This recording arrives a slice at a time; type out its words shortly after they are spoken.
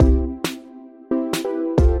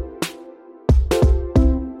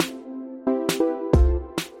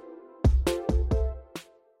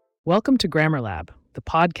Welcome to Grammar Lab, the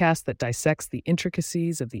podcast that dissects the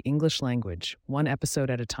intricacies of the English language, one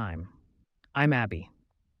episode at a time. I'm Abby.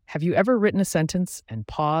 Have you ever written a sentence and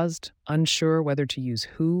paused, unsure whether to use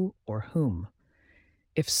who or whom?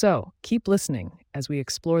 If so, keep listening as we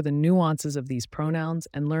explore the nuances of these pronouns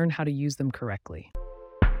and learn how to use them correctly.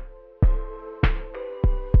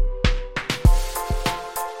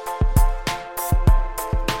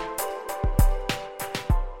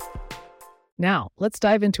 Now, let's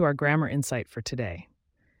dive into our grammar insight for today.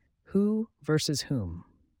 Who versus whom?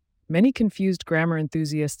 Many confused grammar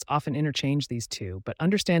enthusiasts often interchange these two, but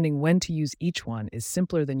understanding when to use each one is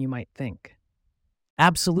simpler than you might think.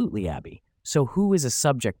 Absolutely, Abby. So who is a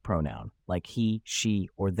subject pronoun, like he, she,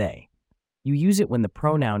 or they? You use it when the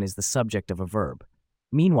pronoun is the subject of a verb.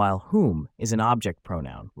 Meanwhile, whom is an object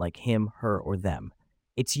pronoun, like him, her, or them.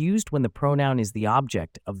 It's used when the pronoun is the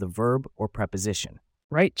object of the verb or preposition.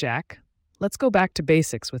 Right, Jack? Let's go back to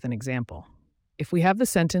basics with an example. If we have the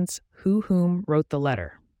sentence, whom wrote the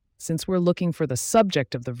letter, since we're looking for the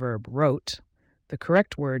subject of the verb wrote, the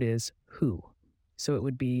correct word is who. So it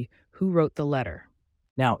would be who wrote the letter.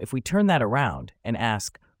 Now, if we turn that around and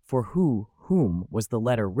ask, for whom was the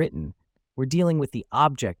letter written, we're dealing with the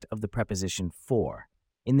object of the preposition for.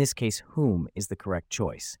 In this case, whom is the correct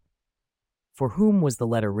choice. For whom was the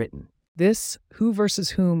letter written? This who versus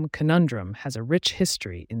whom conundrum has a rich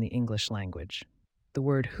history in the English language. The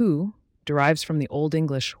word who derives from the Old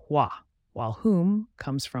English hua, while whom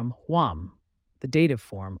comes from wham, the dative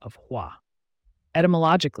form of hua.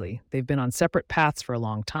 Etymologically, they've been on separate paths for a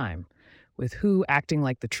long time, with who acting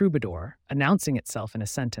like the troubadour, announcing itself in a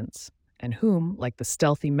sentence, and whom like the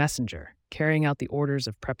stealthy messenger, carrying out the orders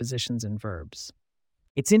of prepositions and verbs.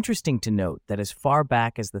 It's interesting to note that as far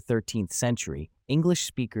back as the 13th century, English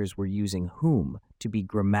speakers were using whom to be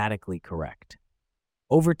grammatically correct.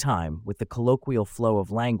 Over time, with the colloquial flow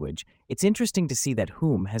of language, it's interesting to see that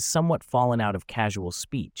whom has somewhat fallen out of casual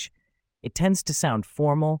speech. It tends to sound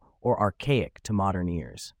formal or archaic to modern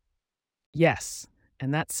ears. Yes,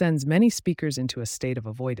 and that sends many speakers into a state of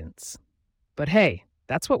avoidance. But hey,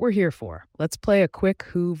 that's what we're here for. Let's play a quick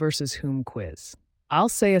who versus whom quiz. I'll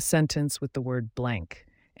say a sentence with the word blank,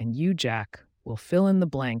 and you, Jack, will fill in the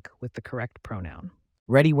blank with the correct pronoun.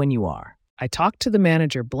 Ready when you are. I talked to the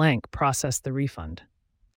manager blank processed the refund.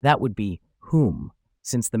 That would be whom,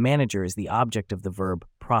 since the manager is the object of the verb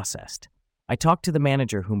processed. I talked to the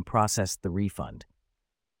manager whom processed the refund.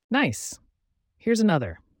 Nice. Here's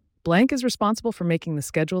another. Blank is responsible for making the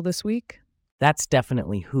schedule this week. That's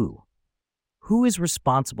definitely who. Who is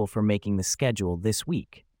responsible for making the schedule this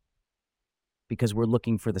week? Because we're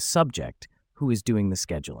looking for the subject who is doing the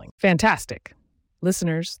scheduling. Fantastic.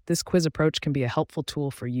 Listeners, this quiz approach can be a helpful tool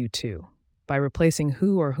for you too. By replacing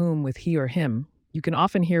who or whom with he or him, you can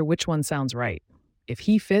often hear which one sounds right. If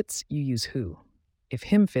he fits, you use who. If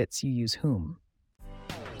him fits, you use whom.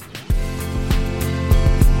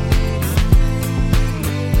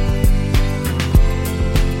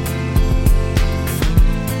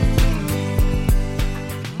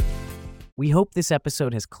 We hope this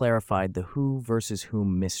episode has clarified the who versus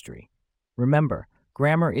whom mystery. Remember,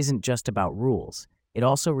 grammar isn't just about rules. It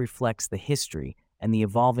also reflects the history and the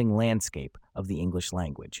evolving landscape of the English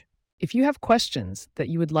language. If you have questions that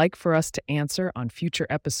you would like for us to answer on future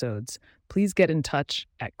episodes, please get in touch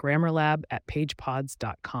at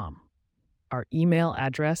grammarlab@pagepods.com. Our email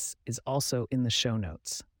address is also in the show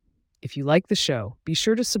notes. If you like the show, be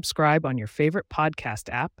sure to subscribe on your favorite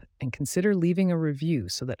podcast app and consider leaving a review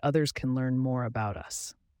so that others can learn more about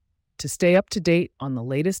us. To stay up to date on the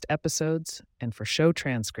latest episodes and for show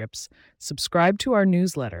transcripts, subscribe to our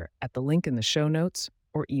newsletter at the link in the show notes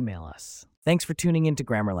or email us. Thanks for tuning in to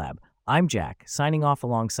Grammar Lab. I'm Jack, signing off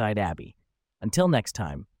alongside Abby. Until next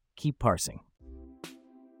time, keep parsing.